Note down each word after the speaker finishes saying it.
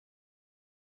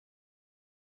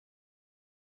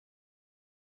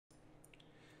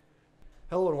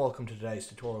Hello and welcome to today's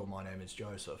tutorial. My name is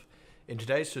Joseph. In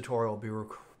today's tutorial,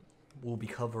 we'll be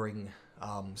covering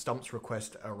Stump's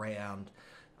request around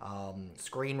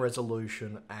screen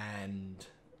resolution and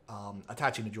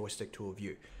attaching the joystick to a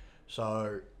view.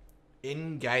 So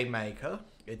in Gamemaker,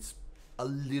 it's a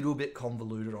little bit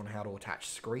convoluted on how to attach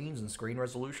screens and screen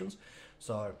resolutions.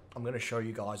 So I'm going to show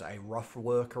you guys a rough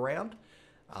workaround.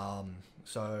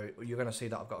 So you're going to see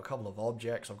that I've got a couple of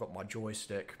objects. I've got my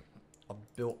joystick.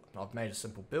 I've made a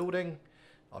simple building.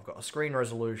 I've got a screen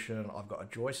resolution. I've got a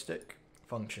joystick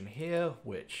function here,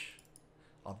 which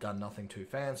I've done nothing too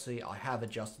fancy. I have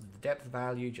adjusted the depth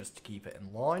value just to keep it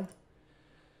in line.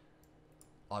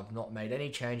 I've not made any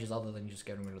changes other than just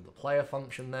getting rid of the player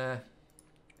function there.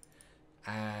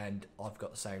 And I've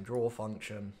got the same draw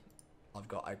function. I've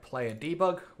got a player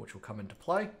debug, which will come into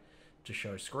play to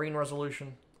show screen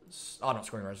resolution. Not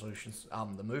screen resolutions,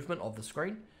 the movement of the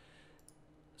screen.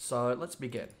 So let's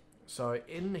begin. So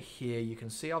in here, you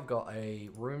can see I've got a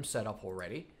room set up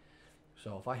already.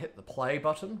 So if I hit the play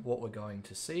button, what we're going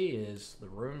to see is the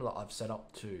room that I've set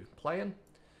up to play in.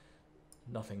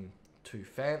 Nothing too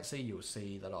fancy. You'll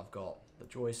see that I've got the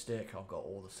joystick. I've got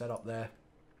all the setup there.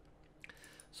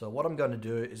 So what I'm going to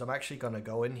do is I'm actually going to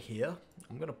go in here.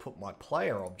 I'm going to put my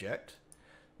player object,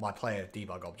 my player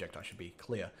debug object, I should be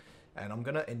clear. And I'm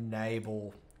going to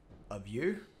enable a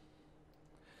view.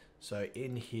 So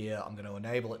in here, I'm going to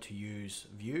enable it to use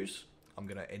views. I'm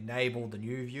going to enable the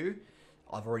new view.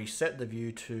 I've already set the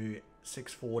view to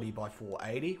 640 by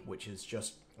 480, which is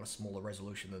just a smaller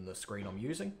resolution than the screen I'm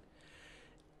using.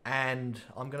 And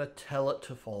I'm going to tell it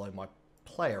to follow my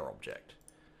player object.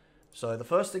 So the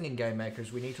first thing in Gamemaker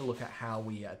is we need to look at how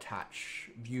we attach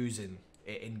views in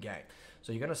game.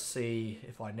 So you're going to see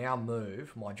if I now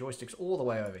move, my joystick's all the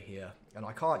way over here, and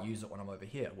I can't use it when I'm over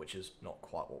here, which is not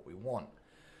quite what we want.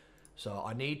 So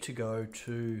I need to go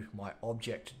to my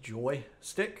object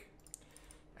joystick,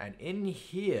 and in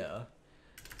here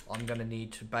I'm going to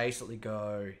need to basically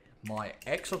go, my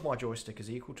X of my joystick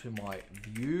is equal to my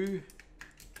view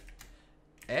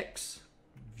X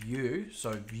view.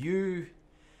 So view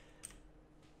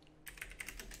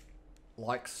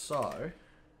like so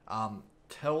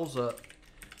tells it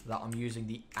that I'm using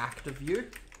the active view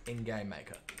in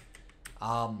Gamemaker.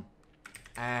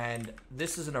 And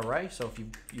this is an array, so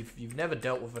if you've never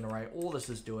dealt with an array, all this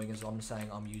is doing is I'm saying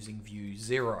I'm using view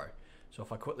 0. So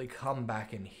if I quickly come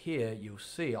back in here, you'll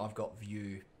see I've got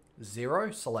view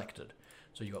 0 selected.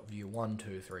 So you've got view 1,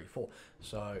 2, 3, 4.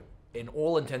 So in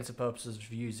all intents and purposes,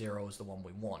 view 0 is the one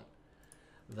we want.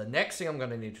 The next thing I'm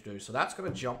going to need to do, so that's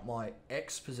going to jump my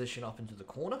X position up into the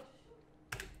corner.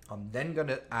 I'm then going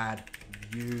to add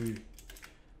view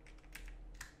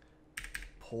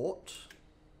port.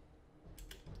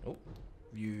 Oh,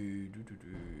 view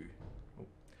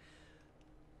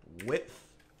width.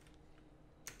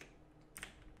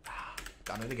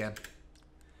 Done it again.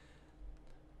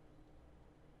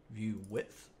 View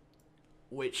width,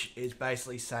 which is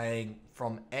basically saying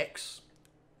from X,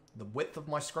 the width of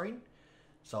my screen.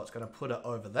 So it's going to put it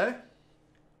over there.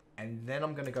 And then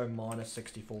I'm going to go minus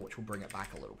 64, which will bring it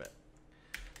back a little bit.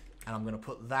 And I'm going to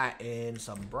put that in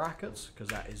some brackets because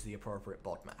that is the appropriate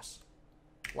bod mass.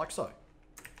 Like so.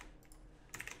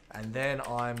 And then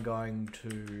I'm going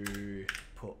to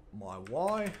put my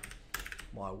Y,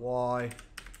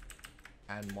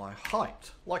 and my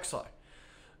height, like so.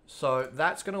 So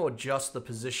that's going to adjust the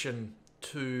position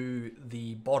to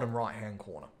the bottom right-hand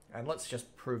corner. And let's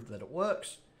just prove that it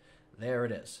works. There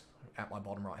it is, at my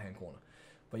bottom right-hand corner.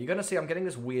 But you're going to see I'm getting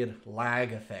this weird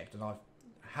lag effect, and I've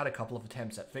had a couple of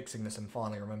attempts at fixing this and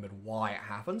finally remembered why it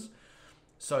happens.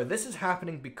 So this is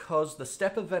happening because the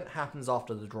step event happens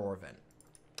after the draw event.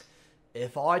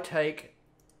 If I take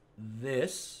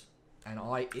this and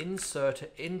I insert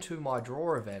it into my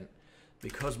draw event,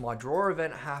 because my draw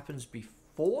event happens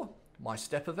before my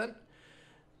step event,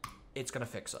 it's going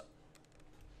to fix it.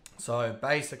 So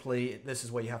basically, this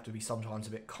is where you have to be sometimes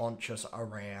a bit conscious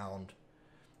around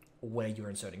where you're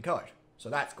inserting code. So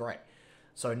that's great.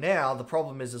 So now the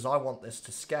problem is I want this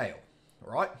to scale,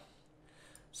 right?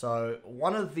 So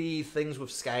one of the things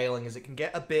with scaling is it can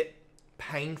get a bit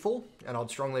painful, and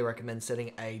I'd strongly recommend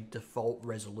setting a default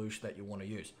resolution that you want to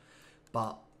use.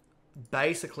 But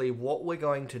basically what we're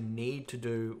going to need to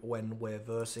do when we're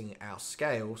versing our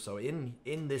scale, so in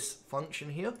this function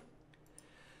here,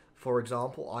 for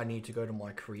example, I need to go to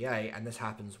my create, and this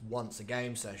happens once a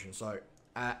game session. So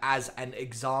as an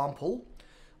example,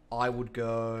 I would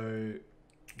go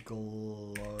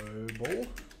global.var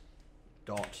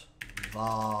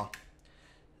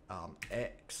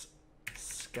x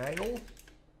scale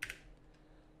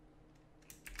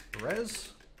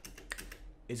res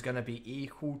is going to be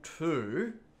equal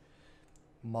to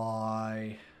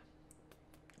my...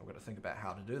 I've got to think about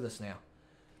how to do this now.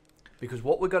 Because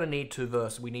what we're going to need to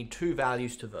verse, we need two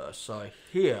values to verse. So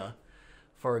here,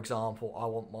 for example, I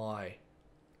want my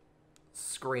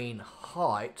screen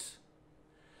height.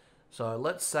 So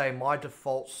let's say my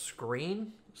default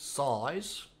screen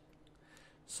size.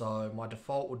 So my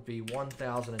default would be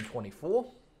 1024.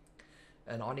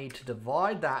 And I need to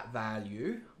divide that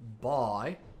value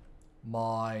by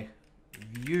my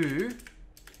view.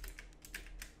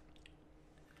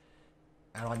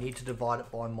 And I need to divide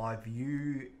it by my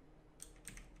view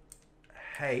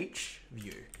H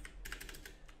view.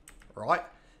 Right?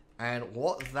 And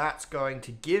what that's going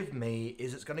to give me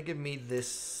is it's going to give me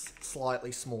this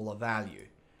slightly smaller value.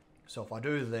 So if I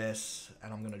do this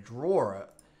and I'm going to draw it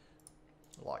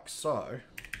like so.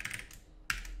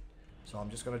 So I'm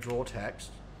just going to draw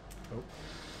text. Oh.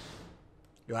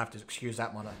 You'll have to excuse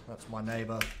that one. That's my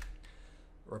neighbor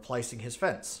replacing his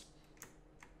fence.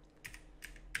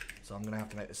 So I'm going to have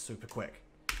to make this super quick.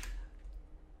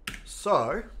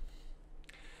 So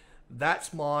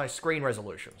that's my screen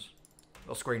resolutions.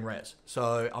 Or screen res.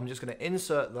 So I'm just going to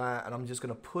insert that and I'm just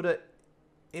going to put it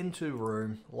into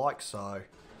room like so.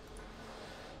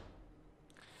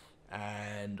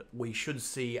 And we should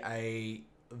see a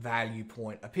value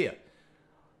point appear.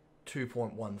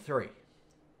 2.13.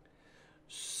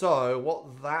 So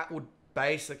what that would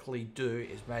basically do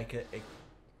is make it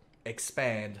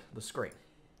expand the screen.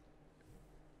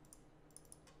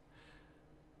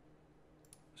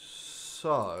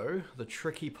 So the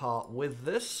tricky part with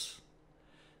this,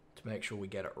 to make sure we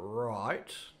get it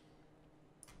right,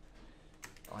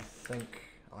 I think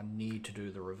I need to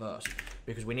do the reverse.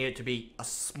 Because we need it to be a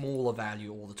smaller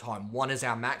value all the time. 1 is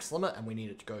our max limit and we need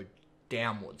it to go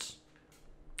downwards.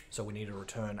 So we need to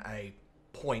return a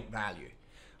point value,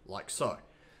 like so.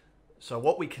 So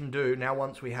what we can do now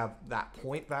once we have that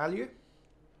point value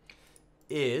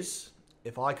is,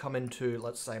 if I come into,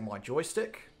 let's say, my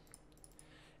joystick,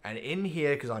 and in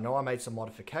here, because I know I made some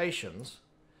modifications,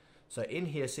 so in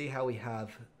here, see how we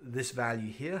have this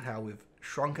value here, how we've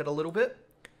shrunk it a little bit?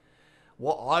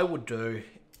 What I would do,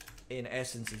 in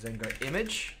essence, is then go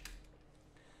image,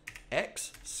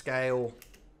 X scale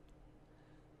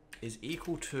is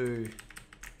equal to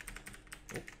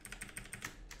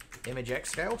image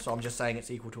X scale, so I'm just saying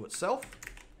it's equal to itself,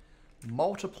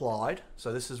 multiplied,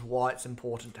 so this is why it's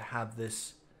important to have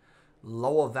this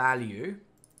lower value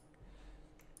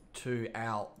to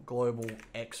our global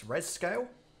X res scale,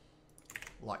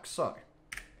 like so.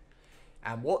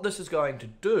 And what this is going to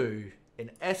do,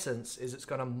 in essence, is it's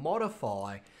going to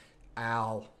modify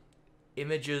our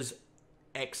images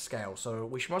X scale. So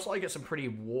we should most likely get some pretty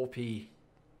warpy...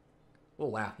 Oh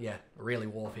wow, yeah, really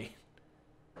warpy.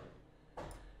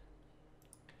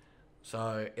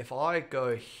 So if I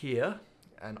go here,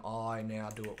 and I now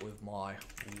do it with my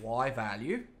Y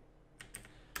value,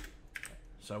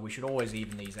 so we should always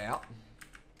even these out.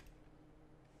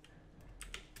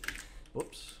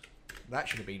 Whoops. That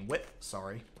should have been width,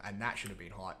 sorry, and that should have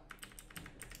been height.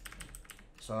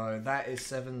 So that is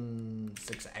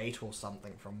 768 or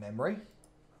something from memory.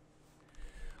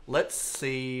 Let's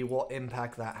see what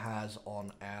impact that has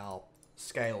on our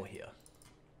scale here.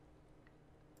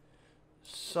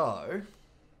 So,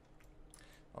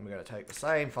 I'm going to take the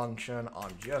same function,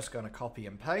 I'm just going to copy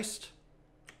and paste.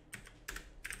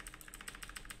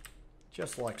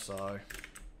 Just like so.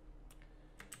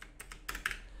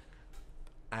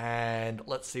 And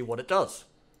let's see what it does.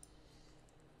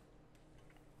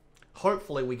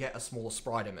 Hopefully we get a smaller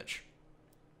sprite image.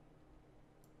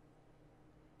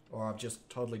 Or I've just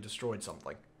totally destroyed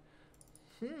something.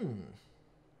 Let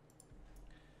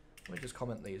me just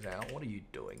comment these out. What are you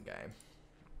doing, game?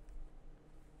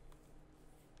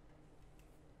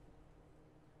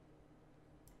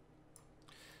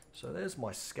 So there's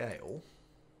my scale.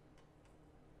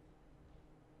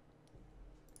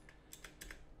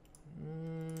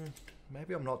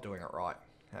 Maybe I'm not doing it right.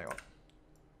 Hang on.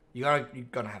 You're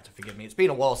gonna have to forgive me. It's been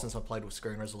a while since I played with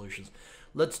screen resolutions.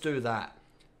 Let's do that.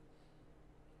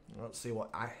 Let's see what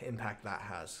impact that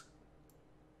has.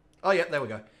 Oh yeah, there we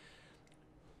go.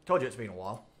 Told you it's been a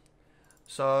while.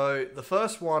 So the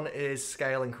first one is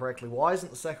scaling correctly. Why isn't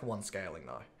the second one scaling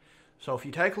though? So if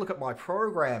you take a look at my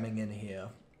programming in here,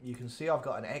 you can see I've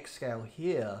got an X scale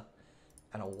here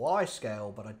and a Y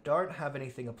scale, but I don't have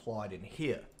anything applied in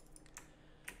here.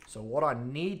 So what I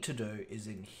need to do is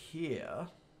in here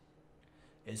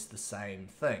is the same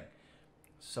thing.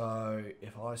 So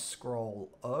if I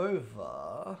scroll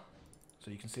over,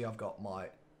 so you can see I've got my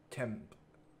temp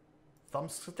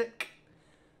thumbstick.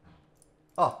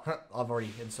 Oh, I've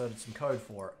already inserted some code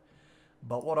for it.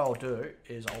 But what I'll do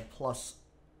is I'll plus...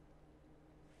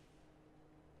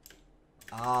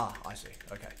 Ah, I see.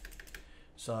 Okay.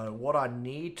 So what I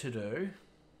need to do...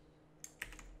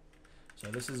 So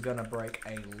this is going to break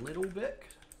a little bit,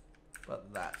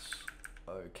 but that's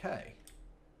okay.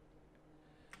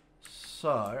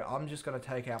 So I'm just going to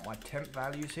take out my temp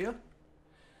values here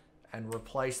and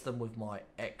replace them with my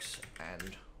X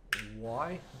and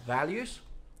Y values,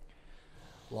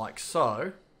 like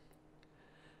so.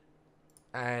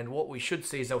 And what we should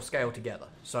see is they'll scale together.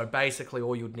 So basically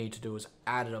all you'd need to do is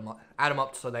add them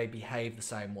up so they behave the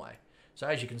same way. So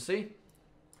as you can see,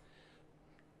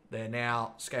 they're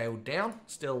now scaled down,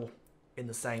 still in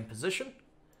the same position.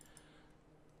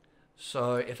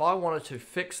 So if I wanted to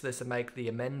fix this and make the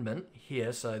amendment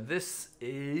here, so this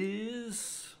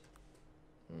is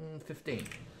 15.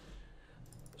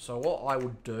 So what I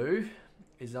would do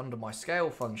is under my scale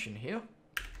function here,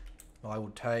 I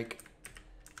would take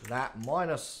that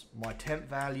minus my temp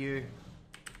value,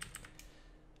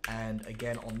 and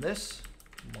again on this,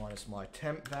 minus my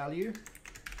temp value,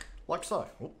 like so.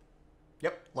 Ooh.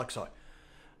 Yep, like so.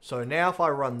 So now if I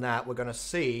run that, we're going to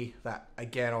see that,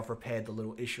 again, I've repaired the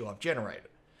little issue I've generated.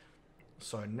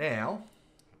 So now,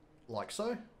 like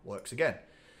so, works again.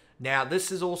 Now,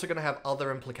 this is also going to have other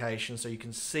implications. So you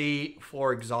can see,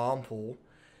 for example,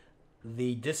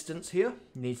 the distance here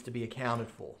needs to be accounted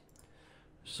for.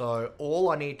 So all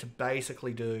I need to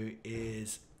basically do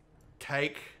is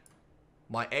take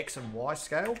my X and Y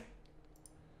scale,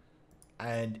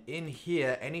 and in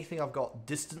here, anything I've got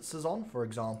distances on, for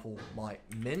example, my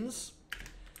mins,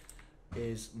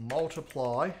 is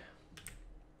multiply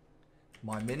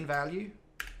my min value.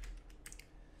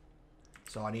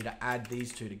 So I need to add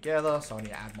these two together. So I need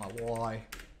to add my Y,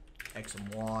 X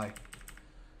and Y,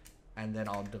 and then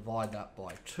I'll divide that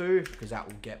by 2 because that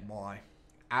will get my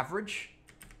average,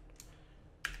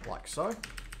 like so.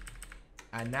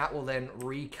 And that will then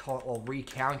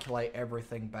recalculate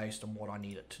everything based on what I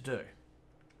need it to do.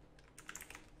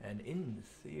 And in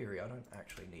theory, I don't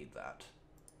actually need that.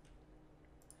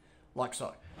 Like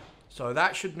so. So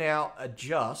that should now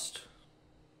adjust.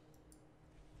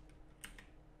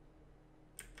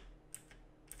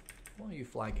 Why are you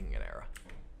flagging an error?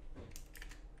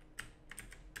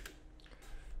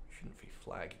 Shouldn't be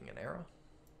flagging an error.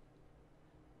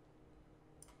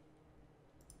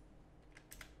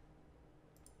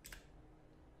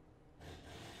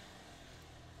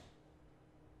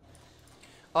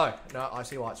 Oh, no, I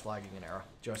see why it's flagging an error.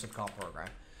 Joseph can't program.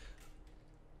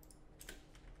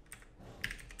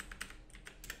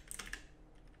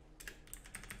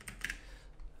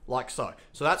 Like so.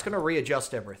 So that's going to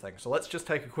readjust everything. So let's just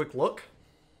take a quick look.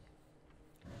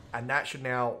 And that should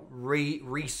now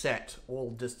reset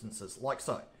all distances, like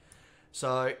so.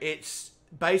 So it's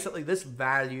basically this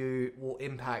value will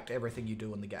impact everything you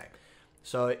do in the game.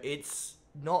 So it's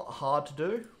not hard to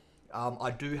do.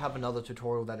 I do have another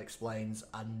tutorial that explains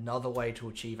another way to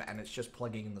achieve it, and it's just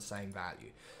plugging in the same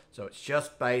value. So it's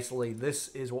just basically, this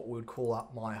is what we would call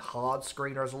up my hard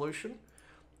screen resolution,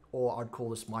 or I'd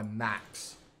call this my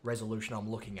max resolution I'm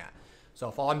looking at. So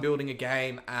if I'm building a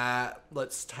game at,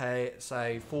 let's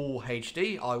say full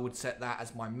HD, I would set that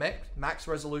as my max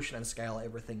resolution and scale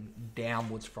everything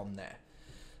downwards from there.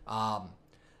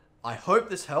 I hope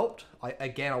this helped.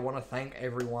 Again, I want to thank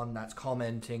everyone that's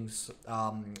commenting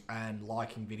and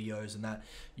liking videos, and that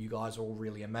you guys are all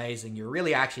really amazing. You're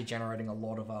really actually generating a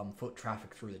lot of foot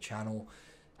traffic through the channel,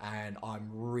 and I'm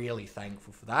really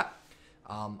thankful for that.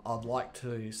 I'd like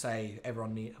to say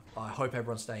I hope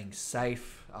everyone's staying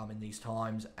safe in these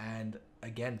times, and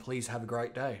again, please have a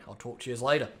great day. I'll talk to you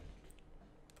later.